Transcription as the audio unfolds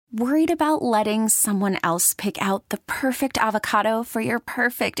Worried about letting someone else pick out the perfect avocado for your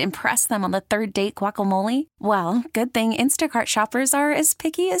perfect impress them on the third date guacamole? Well, good thing Instacart shoppers are as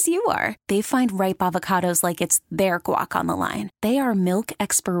picky as you are. They find ripe avocados like it's their guac on the line. They are milk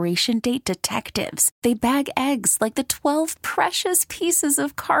expiration date detectives. They bag eggs like the 12 precious pieces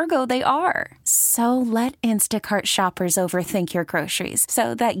of cargo they are. So let Instacart shoppers overthink your groceries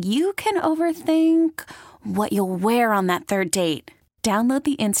so that you can overthink what you'll wear on that third date. Download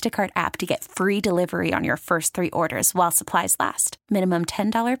the Instacart app to get free delivery on your first 3 orders while supplies last. Minimum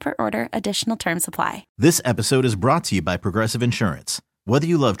 $10 per order. Additional terms apply. This episode is brought to you by Progressive Insurance. Whether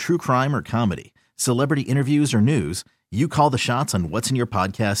you love true crime or comedy, celebrity interviews or news, you call the shots on what's in your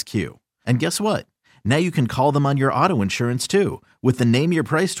podcast queue. And guess what? Now you can call them on your auto insurance too with the Name Your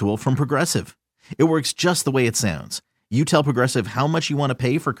Price tool from Progressive. It works just the way it sounds. You tell Progressive how much you want to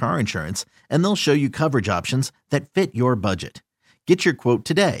pay for car insurance, and they'll show you coverage options that fit your budget. Get your quote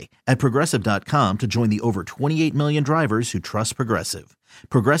today at Progressive.com to join the over 28 million drivers who trust Progressive.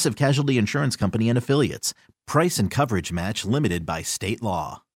 Progressive Casualty Insurance Company and Affiliates. Price and coverage match limited by state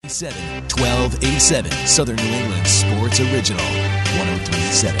law. 1287 Southern New England Sports Original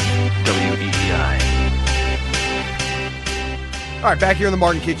 103.7 WEEI. All right, back here on the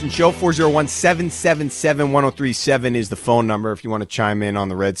Mark Kichen Show. 401-777-1037 is the phone number if you want to chime in on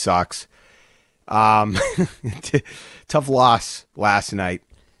the Red Sox. Tough loss last night.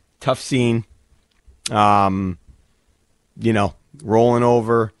 Tough scene. Rolling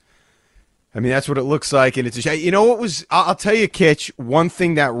over. I mean, that's what it looks like, and it's a shame. You know what was? I'll tell you, Kitch. One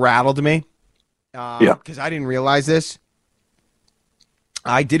thing that rattled me. Because I didn't realize this.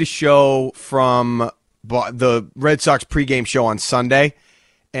 I did a show from the Red Sox pregame show on Sunday,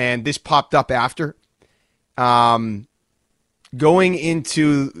 and this popped up after. Going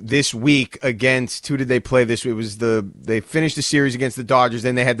into this week against, who did they play this week? It was they finished the series against the Dodgers,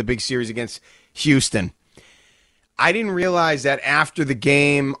 then they had the big series against Houston. I didn't realize that after the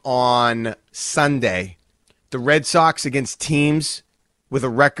game on Sunday, the Red Sox against teams with a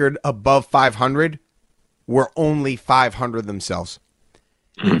record above 500 were only 500 themselves.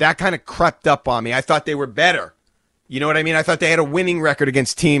 That kind of crept up on me. I thought they were better. You know what I mean? I thought they had a winning record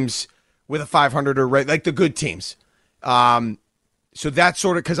against teams with a 500 or like the good teams. So that's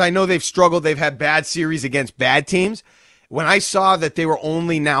sort of, because I know they've struggled. They've had bad series against bad teams. When I saw that they were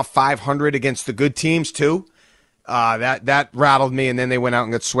only now 500 against the good teams too, that rattled me. And then they went out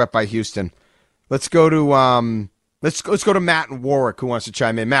and got swept by Houston. Let's go to let's go to Matt and Warwick, who wants to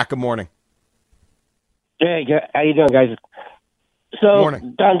chime in. Matt, good morning. Hey, how you doing, guys? So,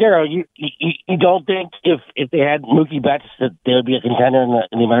 Morning. Dondero, you don't think if they had Mookie Betts that they would be a contender in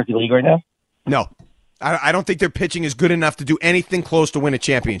the American League right now? No. I don't think their pitching is good enough to do anything close to win a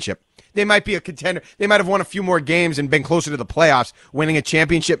championship. They might be a contender. They might have won a few more games and been closer to the playoffs. Winning a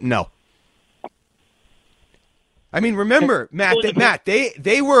championship, no. I mean, remember, Matt,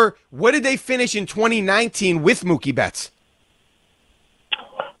 they were, what did they finish in 2019 with Mookie Betts?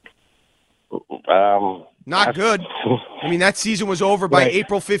 Not good. I mean, that season was over by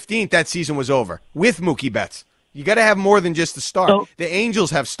April 15th. That season was over with Mookie Betts. You got to have more than just the star. So, the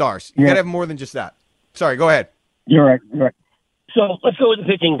Angels have stars. You got to have more than just that. Sorry, go ahead. You're right. So let's go with the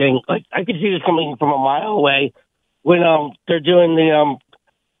pitching thing. Like, I could see this coming from a mile away when they're doing the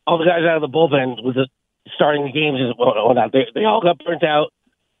all the guys out of the bullpen with the starting the games and whatnot. They all got burnt out,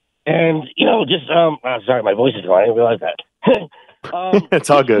 and sorry, my voice is going. I didn't realize that. It's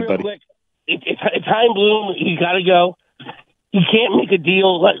all good, buddy. Quick, it's Heim Bloom. You got to go. You can't make a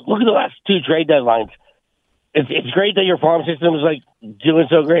deal. Look at the last 2 trade deadlines. It's great that your farm system is doing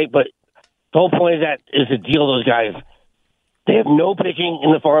so great, but the whole point is to deal those guys. They have no pitching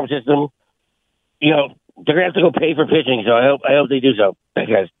in the farm system. They're gonna have to go pay for pitching. So I hope they do so.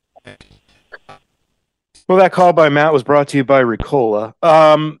 Thanks, guys. Well, that call by Matt was brought to you by Ricola.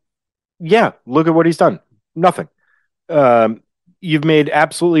 Yeah, look at what he's done. Nothing. You've made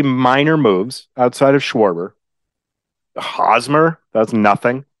absolutely minor moves outside of Schwarber. Hosmer, that's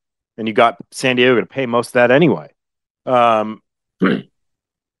nothing. And you got San Diego to pay most of that anyway.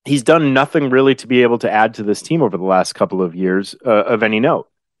 He's done nothing really to be able to add to this team over the last couple of years of any note.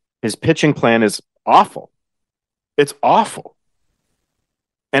 His pitching plan is awful. It's awful.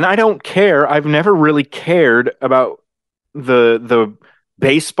 And I don't care. I've never really cared about the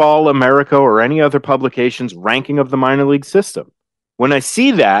Baseball America or any other publication's ranking of the minor league system. When I see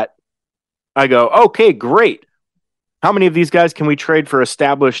that, I go, okay, great. How many of these guys can we trade for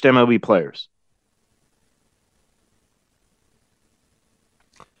established MLB players?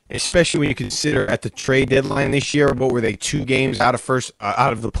 Especially when you consider at the trade deadline this year, what were they, 2 games out of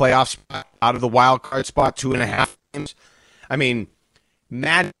out of the playoffs, out of the wild card spot, 2.5 games? I mean,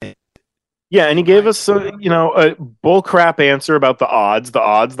 madness. Yeah, and he gave us a bull crap answer about the odds,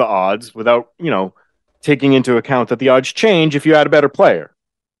 without taking into account that the odds change if you add a better player.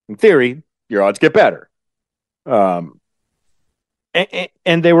 In theory, your odds get better. And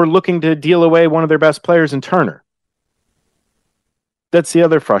they were looking to deal away one of their best players in Turner. That's the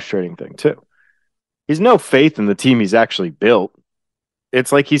other frustrating thing too. He's no faith in the team he's actually built.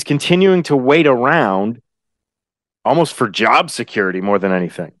 It's like he's continuing to wait around almost for job security more than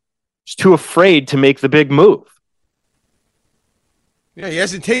anything. He's too afraid to make the big move. Yeah, he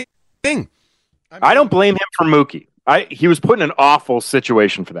hasn't taken anything. I don't blame him for Mookie. He was put in an awful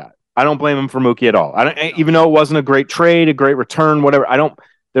situation for that. I don't blame him for Mookie at all. Even though it wasn't a great trade, a great return, whatever.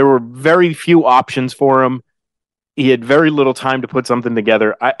 There were very few options for him. He had very little time to put something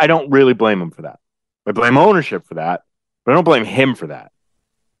together. I don't really blame him for that. I blame ownership for that, but I don't blame him for that.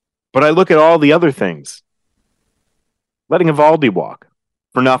 But I look at all the other things. Letting Eovaldi walk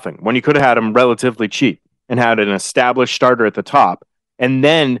for nothing when you could have had him relatively cheap and had an established starter at the top. And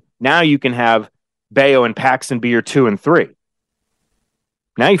then now you can have Bello and Paxton be your 2 and 3.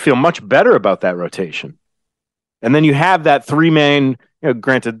 Now you feel much better about that rotation. And then you have that 3-man,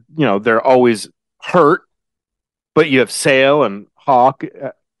 granted, they're always hurt, but you have Sale and Houck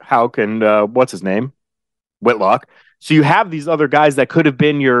and what's his name? Whitlock. So you have these other guys that could have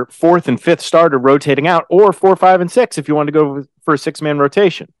been your 4th and 5th starter rotating out, or 4, 5, and 6 if you want to go for a 6-man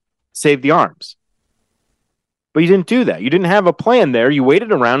rotation. Save the arms. But you didn't do that. You didn't have a plan there. You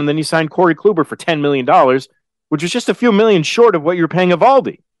waited around, and then you signed Corey Kluber for $10 million, which was just a few million short of what you were paying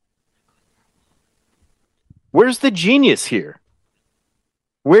Eovaldi. Where's the genius here?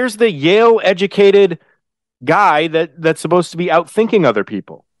 Where's the Yale-educated guy that's supposed to be outthinking other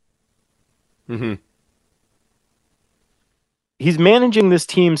people? Mm-hmm. He's managing this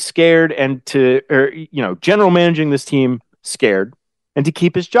team scared general managing this team scared and to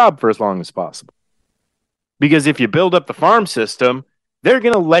keep his job for as long as possible. Because if you build up the farm system, they're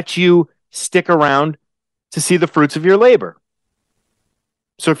going to let you stick around to see the fruits of your labor.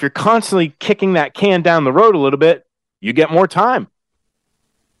 So if you're constantly kicking that can down the road a little bit, you get more time.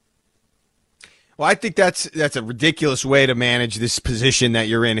 Well, I think that's a ridiculous way to manage this position that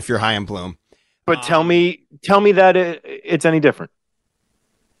you're in if you're Chaim Bloom. But tell me that it's any different.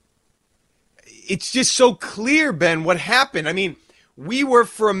 It's just so clear, Ben, what happened. I mean, we were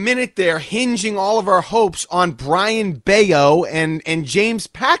for a minute there hinging all of our hopes on Brian Bello and James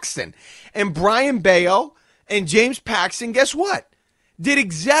Paxton. And Brian Bello and James Paxton, guess what? Did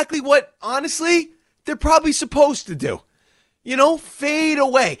exactly what, honestly, they're probably supposed to do. Fade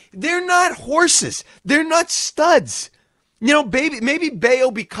away. They're not horses. They're not studs. Maybe Bello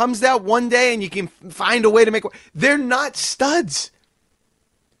becomes that one day and you can find a way to make it. They're not studs.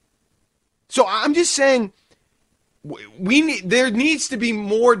 So I'm just saying there needs to be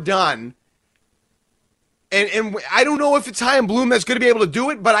more done. And I don't know if it's Chaim Bloom that's going to be able to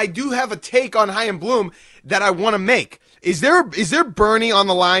do it, but I do have a take on Chaim Bloom that I want to make. Is there Bernie on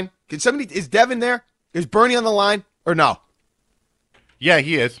the line? Is Devin there? Is Bernie on the line or no? Yeah,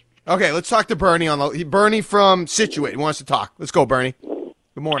 he is. Okay, let's talk to Bernie Bernie from Situate wants to talk. Let's go, Bernie.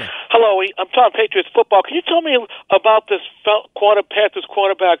 Good morning. Hello, I'm talking Patriots football. Can you tell me about this Panthers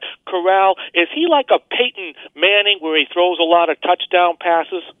quarterback, Corral? Is he like a Peyton Manning where he throws a lot of touchdown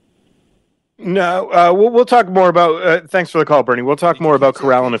passes? No, we'll talk more about. Thanks for the call, Bernie. We'll talk more about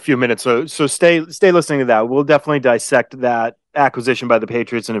Corral in a few minutes. So stay listening to that. We'll definitely dissect that acquisition by the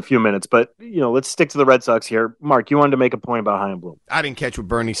Patriots in a few minutes. But let's stick to the Red Sox here. Mark, you wanted to make a point about Chaim Bloom. I didn't catch what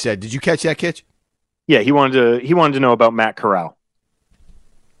Bernie said. Did you catch that, Kitch? Yeah, he wanted to know about Matt Corral.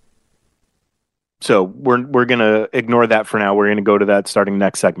 So we're gonna ignore that for now. We're gonna go to that starting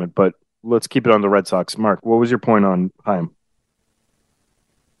next segment. But let's keep it on the Red Sox. Mark, what was your point on Chaim?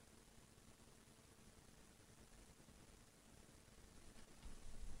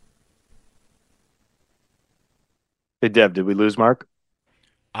 Hey, Dev, did we lose Mark?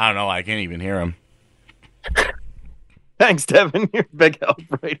 I don't know. I can't even hear him. Thanks, Devin. You're a big help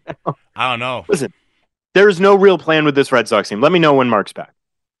right now. I don't know. Listen, there is no real plan with this Red Sox team. Let me know when Mark's back.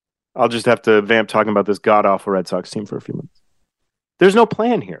 I'll just have to vamp talking about this god-awful Red Sox team for a few minutes. There's no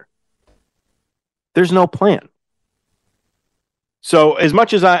plan here. There's no plan. So as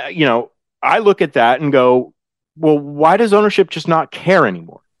much as I look at that and go, well, why does ownership just not care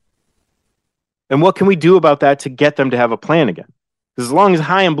anymore? And what can we do about that to get them to have a plan again? Because as long as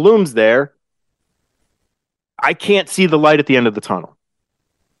Chaim Bloom's there, I can't see the light at the end of the tunnel.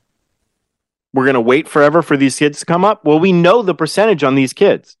 We're going to wait forever for these kids to come up. Well, we know the percentage on these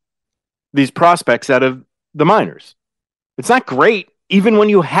kids, these prospects out of the minors. It's not great, even when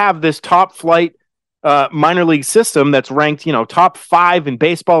you have this top flight minor league system that's ranked, top 5 in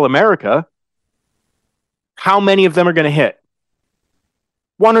baseball America, how many of them are going to hit?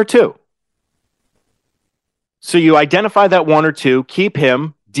 1 or 2. So you identify that 1 or 2, keep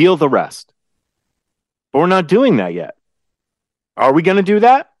him, deal the rest. But we're not doing that yet. Are we going to do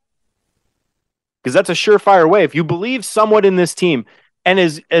that? Because that's a surefire way. If you believe somewhat in this team, and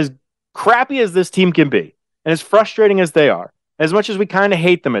as crappy as this team can be, and as frustrating as they are, as much as we kind of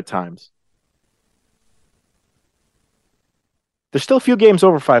hate them at times, there's still a few games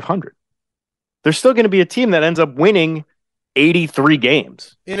over 500. There's still going to be a team that ends up winning 83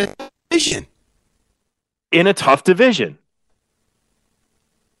 games. In a division. In a tough division.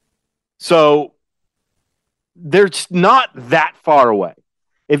 So they're not that far away.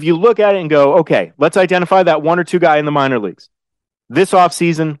 If you look at it and go, okay, let's identify that 1 or 2 guy in the minor leagues. This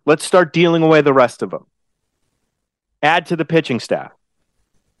offseason, let's start dealing away the rest of them. Add to the pitching staff.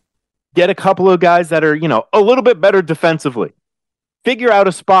 Get a couple of guys that are, a little bit better defensively. Figure out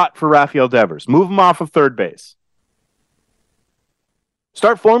a spot for Rafael Devers. Move him off of third base.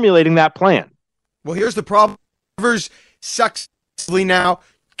 Start formulating that plan. Well, here's the problem. Devers sucks now.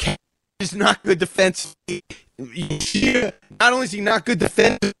 Is not good defensively. Not only is he not good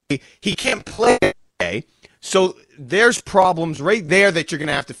defensively, he can't play. So there's problems right there that you're going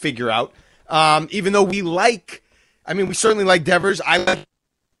to have to figure out. Even though we certainly like Devers. I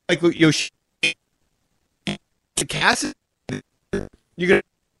like Yoshi. Cass, you're going to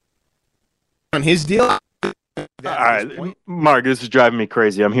on his deal. All right, Mark, this is driving me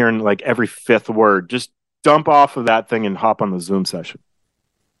crazy. I'm hearing like every 5th word. Just dump off of that thing and hop on the Zoom session.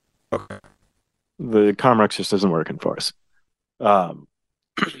 Okay. The Comrex just isn't working for us.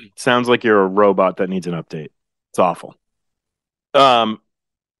 Sounds like you're a robot that needs an update. It's awful.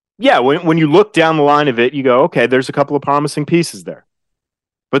 Yeah, when you look down the line of it, you go, okay, there's a couple of promising pieces there.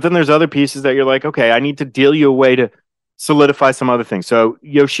 But then there's other pieces that you're like, okay, I need to deal you a way to solidify some other things. So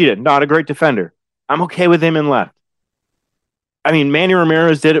Yoshida, not a great defender. I'm okay with him in left. I mean, Manny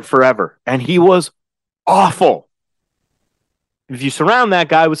Ramirez did it forever, and he was awful. If you surround that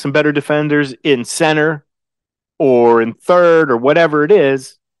guy with some better defenders in center or in third or whatever it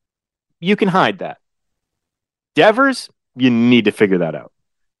is, you can hide that. Devers, you need to figure that out.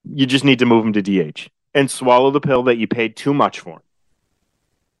 You just need to move him to DH and swallow the pill that you paid too much for him.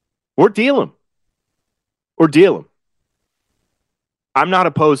 Or deal him. I'm not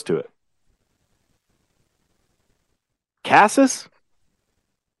opposed to it. Cassis,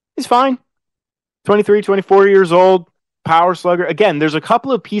 he's fine. 23, 24 years old. Power slugger. Again, there's a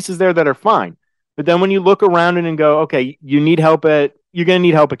couple of pieces there that are fine. But then when you look around it and go, okay, you're going to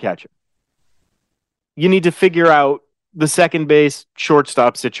need help at catcher. You need to figure out the second base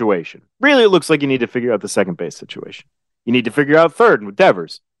shortstop situation. Really, it looks like you need to figure out the second base situation. You need to figure out third with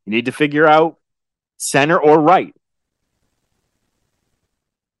Devers. You need to figure out center or right.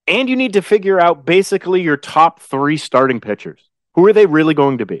 And you need to figure out basically your top 3 starting pitchers. Who are they really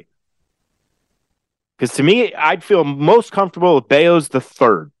going to be? Because to me, I'd feel most comfortable if Bello's the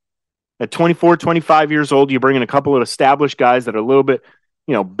third. At 24, 25 years old, you bring in a couple of established guys that are a little bit,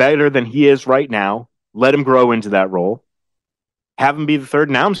 better than he is right now. Let him grow into that role. Have him be the third.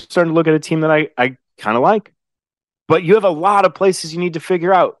 Now I'm starting to look at a team that I kind of like. But you have a lot of places you need to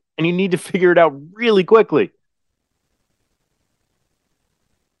figure out, and you need to figure it out really quickly.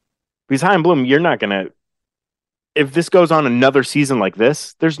 Because Chaim Bloom, you're not going to, if this goes on another season like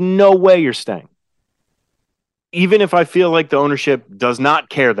this, there's no way you're staying. Even if I feel like the ownership does not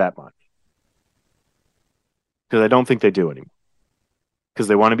care that much. Because I don't think they do anymore. Because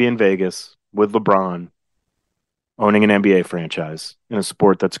they want to be in Vegas with LeBron, owning an NBA franchise in a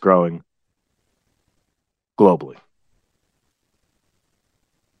sport that's growing globally.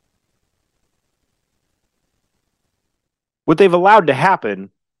 What they've allowed to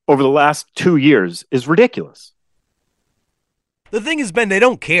happen over the last 2 years is ridiculous. The thing is, Ben, they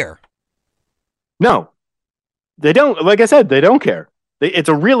don't care. No. They don't, like I said, they don't care. It's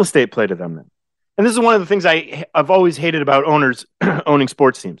a real estate play to them then. And this is one of the things I've always hated about owners owning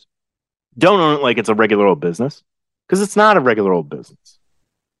sports teams. Don't own it like it's a regular old business, because it's not a regular old business.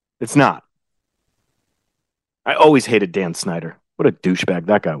 It's not. I always hated Dan Snyder. What a douchebag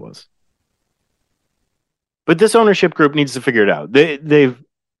that guy was. But this ownership group needs to figure it out. They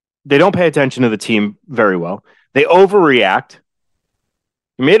don't pay attention to the team very well. They overreact.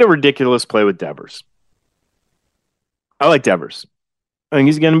 He made a ridiculous play with Devers. I like Devers. I think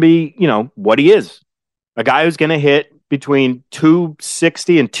he's going to be, what he is. A guy who's going to hit between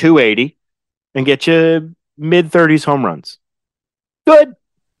 260 and 280 and get you mid-30s home runs. Good.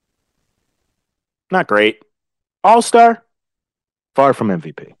 Not great. All-star. Far from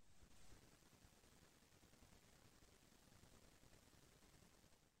MVP.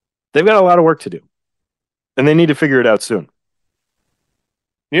 They've got a lot of work to do, and they need to figure it out soon.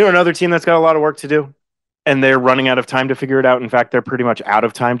 You know another team that's got a lot of work to do, and they're running out of time to figure it out. In fact, they're pretty much out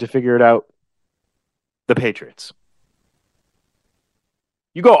of time to figure it out. The Patriots.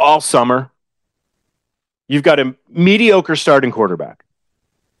 You go all summer. You've got a mediocre starting quarterback.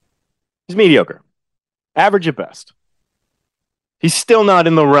 He's mediocre. Average at best. He's still not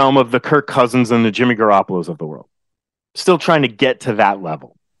in the realm of the Kirk Cousins and the Jimmy Garoppolos of the world. Still trying to get to that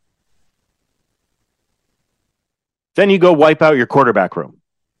level. Then you go wipe out your quarterback room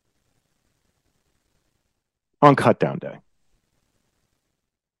on cutdown day.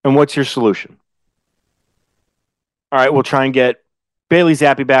 And what's your solution? All right, we'll try and get Bailey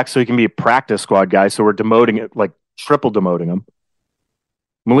Zappi back so he can be a practice squad guy. So we're demoting it, like triple demoting him.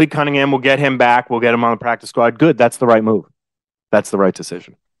 Malik Cunningham, we'll get him back. We'll get him on the practice squad. Good. That's the right move. That's the right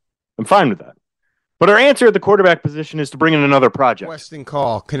decision. I'm fine with that. But our answer at the quarterback position is to bring in another project. Weston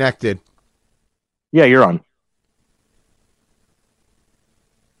call. Connected. Yeah, you're on.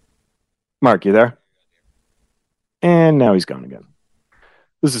 Mark, you there? And now he's gone again.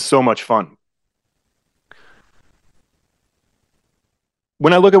 This is so much fun.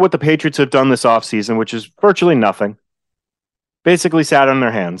 When I look at what the Patriots have done this offseason, which is virtually nothing, basically sat on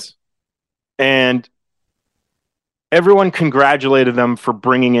their hands, and everyone congratulated them for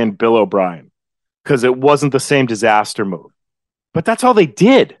bringing in Bill O'Brien because it wasn't the same disaster move. But that's all they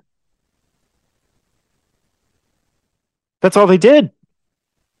did. That's all they did.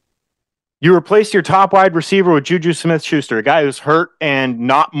 You replaced your top wide receiver with Juju Smith-Schuster, a guy who's hurt and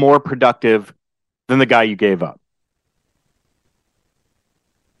not more productive than the guy you gave up.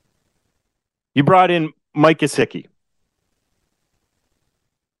 You brought in Mike Gesicki,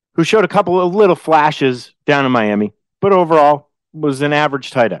 who showed a couple of little flashes down in Miami, but overall was an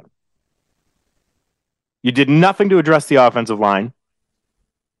average tight end. You did nothing to address the offensive line.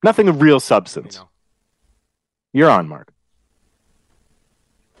 Nothing of real substance. You're on, Mark.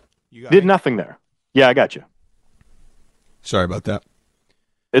 You did nothing there. Yeah, I got you. Sorry about that.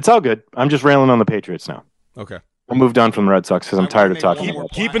 It's all good. I'm just railing on the Patriots now. Okay. I moved on from the Red Sox because I'm tired of talking about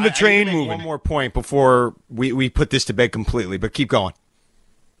it. Keeping the train moving. One more point before we put this to bed completely, but keep going.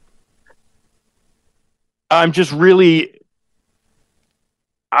 I'm just really...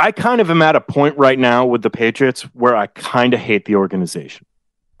 I kind of am at a point right now with the Patriots where I kind of hate the organization.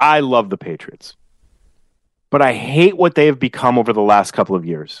 I love the Patriots. But I hate what they have become over the last couple of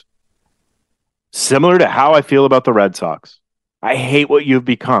years. Similar to how I feel about the Red Sox. I hate what you've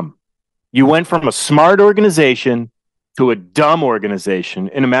become. You went from a smart organization to a dumb organization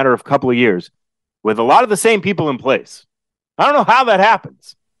in a matter of a couple of years with a lot of the same people in place. I don't know how that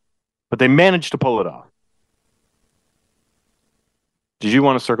happens, but they managed to pull it off. Did you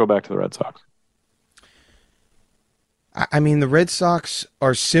want to circle back to the Red Sox? I mean, the Red Sox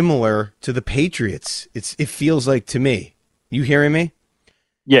are similar to the Patriots. It feels like to me. You hearing me?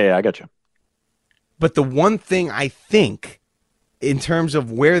 Yeah, I got you. But the one thing I think, in terms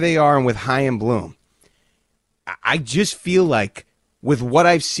of where they are and with Chaim Bloom, I just feel like with what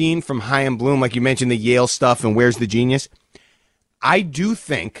I've seen from Chaim Bloom, like you mentioned the Yale stuff and Where's the Genius, I do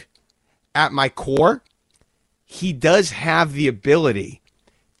think at my core, he does have the ability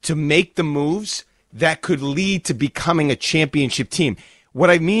to make the moves that could lead to becoming a championship team.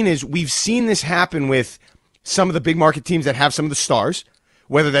 What I mean is we've seen this happen with some of the big market teams that have some of the stars,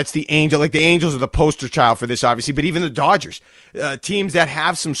 whether that's the Angels, like the Angels are the poster child for this, obviously, but even the Dodgers, teams that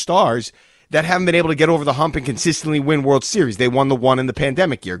have some stars that haven't been able to get over the hump and consistently win World Series. They won the one in the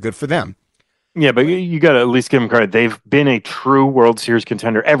pandemic year. Good for them. Yeah, but you got to at least give them credit. They've been a true World Series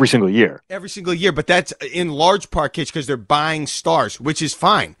contender every single year. Every single year, but that's in large part, Kitch, because they're buying stars, which is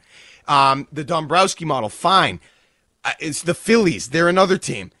fine. The Dombrowski model, fine. It's the Phillies. They're another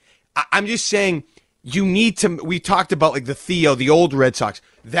team. I'm just saying you need to, we talked about like the old Red Sox.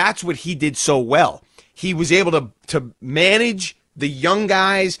 That's what he did so well. He was able to manage the young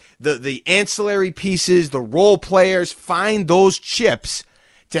guys, the ancillary pieces, the role players, find those chips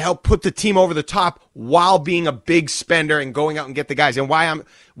to help put the team over the top while being a big spender and going out and get the guys. And why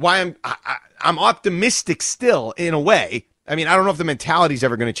I'm optimistic still in a way. I mean, I don't know if the mentality is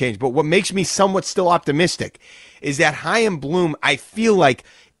ever going to change, but what makes me somewhat still optimistic is that Chaim Bloom, I feel like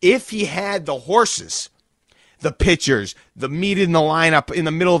if he had the horses, the pitchers, the meat in the lineup, in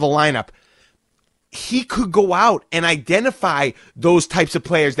the middle of the lineup, he could go out and identify those types of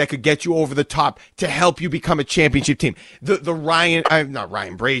players that could get you over the top to help you become a championship team. The Ryan, not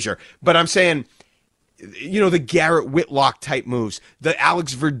Ryan Brazier, but I'm saying, you know, the Garrett Whitlock type moves, the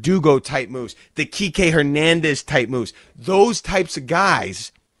Alex Verdugo type moves, the Kike Hernandez type moves, those types of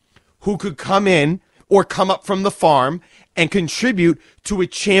guys who could come in or come up from the farm and contribute to a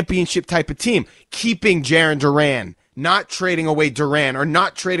championship type of team. Keeping Jarren Duran, not trading away Duran, or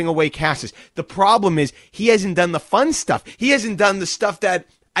not trading away Cassis. The problem is he hasn't done the fun stuff. He hasn't done the stuff that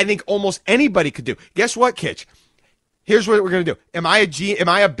I think almost anybody could do. Guess what, Kitch? Here's what we're going to do. Am I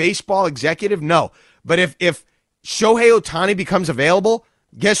a baseball executive? No. But if Shohei Ohtani becomes available,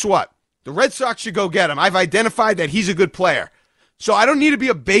 guess what? The Red Sox should go get him. I've identified that he's a good player. So I don't need to be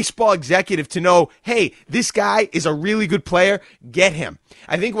a baseball executive to know, hey, this guy is a really good player. Get him.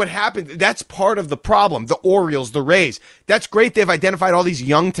 I think what happened, that's part of the problem. The Orioles, the Rays. That's great. They've identified all these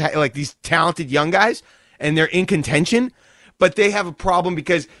these talented young guys, and they're in contention. But they have a problem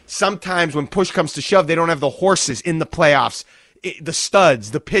because sometimes when push comes to shove, they don't have the horses in the playoffs, the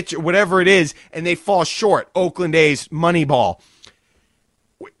studs, the pitcher, whatever it is, and they fall short. Oakland A's, Moneyball.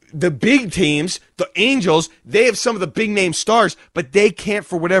 The big teams, the Angels, they have some of the big name stars, but they can't,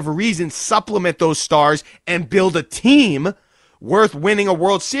 for whatever reason, supplement those stars and build a team worth winning a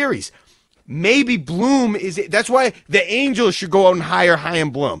World Series. Maybe Bloom that's why the Angels should go out and hire Chaim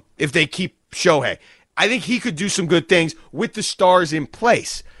Bloom if they keep Shohei. I think he could do some good things with the stars in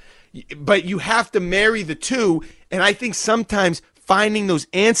place. But you have to marry the two, and I think sometimes finding those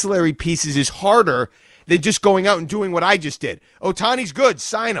ancillary pieces is harder than just going out and doing what I just did. Ohtani's good,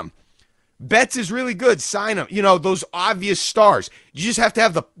 sign him. Betts is really good, sign him. You know, those obvious stars. You just have to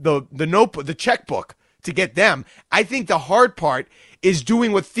have the notebook, the checkbook to get them. I think the hard part is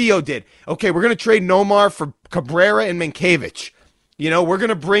doing what Theo did. Okay, we're going to trade Nomar for Cabrera and Mankiewicz. You know, we're going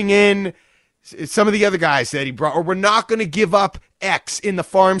to bring in some of the other guys that he brought, or we're not going to give up X in the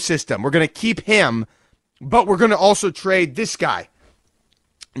farm system. We're going to keep him, but we're going to also trade this guy.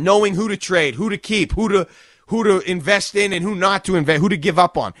 Knowing who to trade, who to keep, who to invest in, and who not to invest, who to give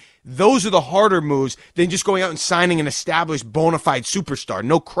up on. Those are the harder moves than just going out and signing an established bona fide superstar.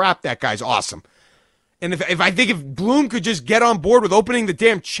 No crap, that guy's awesome. And if I think if Bloom could just get on board with opening the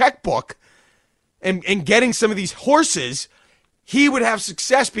damn checkbook and getting some of these horses, he would have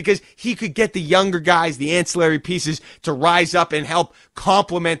success because he could get the younger guys, the ancillary pieces, to rise up and help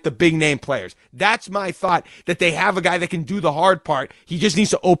complement the big name players. That's my thought, that they have a guy that can do the hard part. He just needs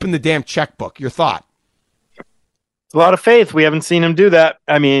to open the damn checkbook. Your thought? It's a lot of faith. We haven't seen him do that.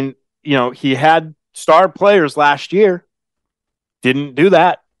 I mean, you know, he had star players last year. Didn't do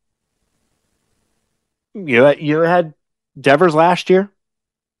that. You had Devers last year.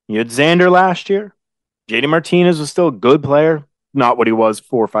 You had Xander last year. JD Martinez was still a good player. Not what he was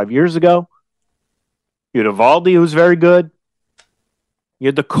 4 or 5 years ago. You had Eovaldi, who was very good. You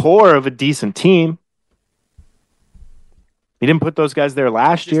had the core of a decent team. He didn't put those guys there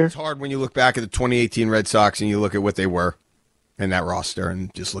last year. It's hard when you look back at the 2018 Red Sox and you look at what they were in that roster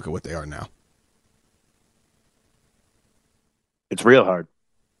and just look at what they are now. It's real hard.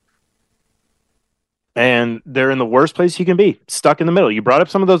 And they're in the worst place you can be, stuck in the middle. You brought up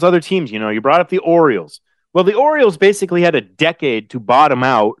some of those other teams. You know, you brought up the Orioles. Well, the Orioles basically had a decade to bottom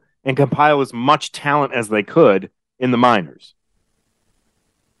out and compile as much talent as they could in the minors.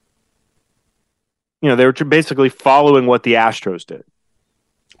 You know, they were basically following what the Astros did.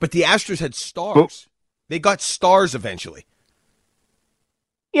 But the Astros had stars. They got stars eventually.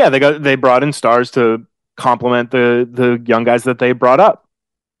 Yeah, they brought in stars to complement the young guys that they brought up.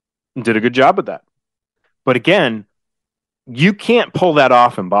 And did a good job with that. But again, you can't pull that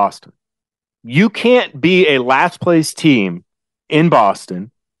off in Boston. You can't be a last place team in Boston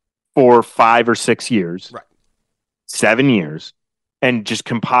for 5 or 6 years, right, 7 years, and just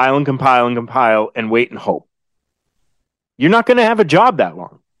compile and wait and hope. You're not going to have a job that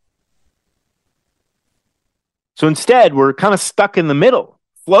long. So instead, we're kind of stuck in the middle,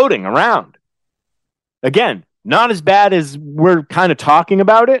 floating around. Again, not as bad as we're kind of talking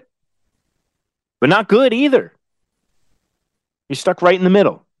about it, but not good either. You're stuck right in the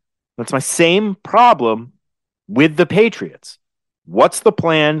middle. That's my same problem with the Patriots. What's the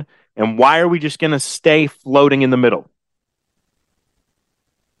plan, and why are we just going to stay floating in the middle?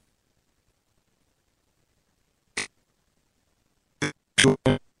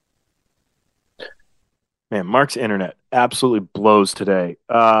 Man, Mark's internet absolutely blows today.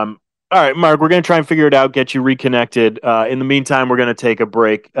 All right, Mark, we're going to try and figure it out, get you reconnected. In the meantime, we're going to take a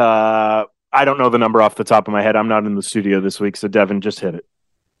break. I don't know the number off the top of my head. I'm not in the studio this week, so Devin, just hit it.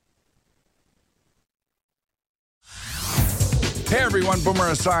 Hey everyone,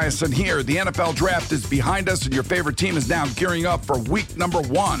 Boomer Esiason here. The NFL draft is behind us and your favorite team is now gearing up for week number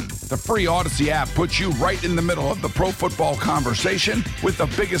 1. The free Odyssey app puts you right in the middle of the pro football conversation with the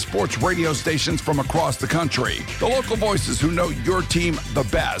biggest sports radio stations from across the country. The local voices who know your team the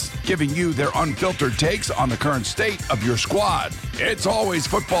best, giving you their unfiltered takes on the current state of your squad. It's always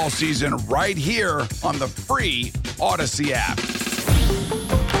football season right here on the free Odyssey app.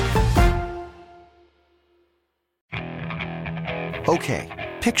 Okay,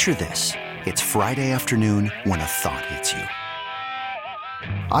 picture this. It's Friday afternoon when a thought hits you.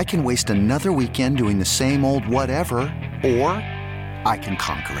 I can waste another weekend doing the same old whatever, or I can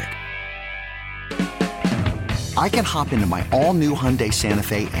conquer it. I can hop into my all-new Hyundai Santa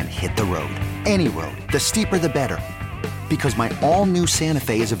Fe and hit the road. Any road. The steeper, the better. Because my all-new Santa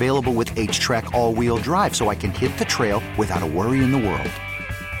Fe is available with H-Track all-wheel drive, so I can hit the trail without a worry in the world.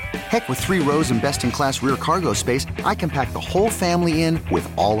 Heck, with 3 rows and best-in-class rear cargo space, I can pack the whole family in with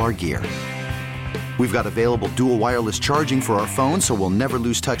all our gear. We've got available dual wireless charging for our phones, so we'll never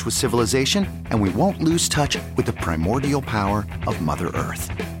lose touch with civilization, and we won't lose touch with the primordial power of Mother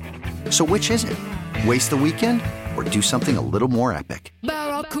Earth. So which is it? Waste the weekend or do something a little more epic?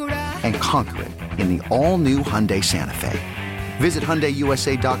 And conquer it in the all-new Hyundai Santa Fe. Visit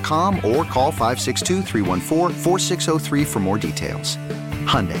HyundaiUSA.com or call 562-314-4603 for more details.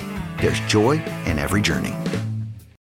 Hyundai. There's joy in every journey.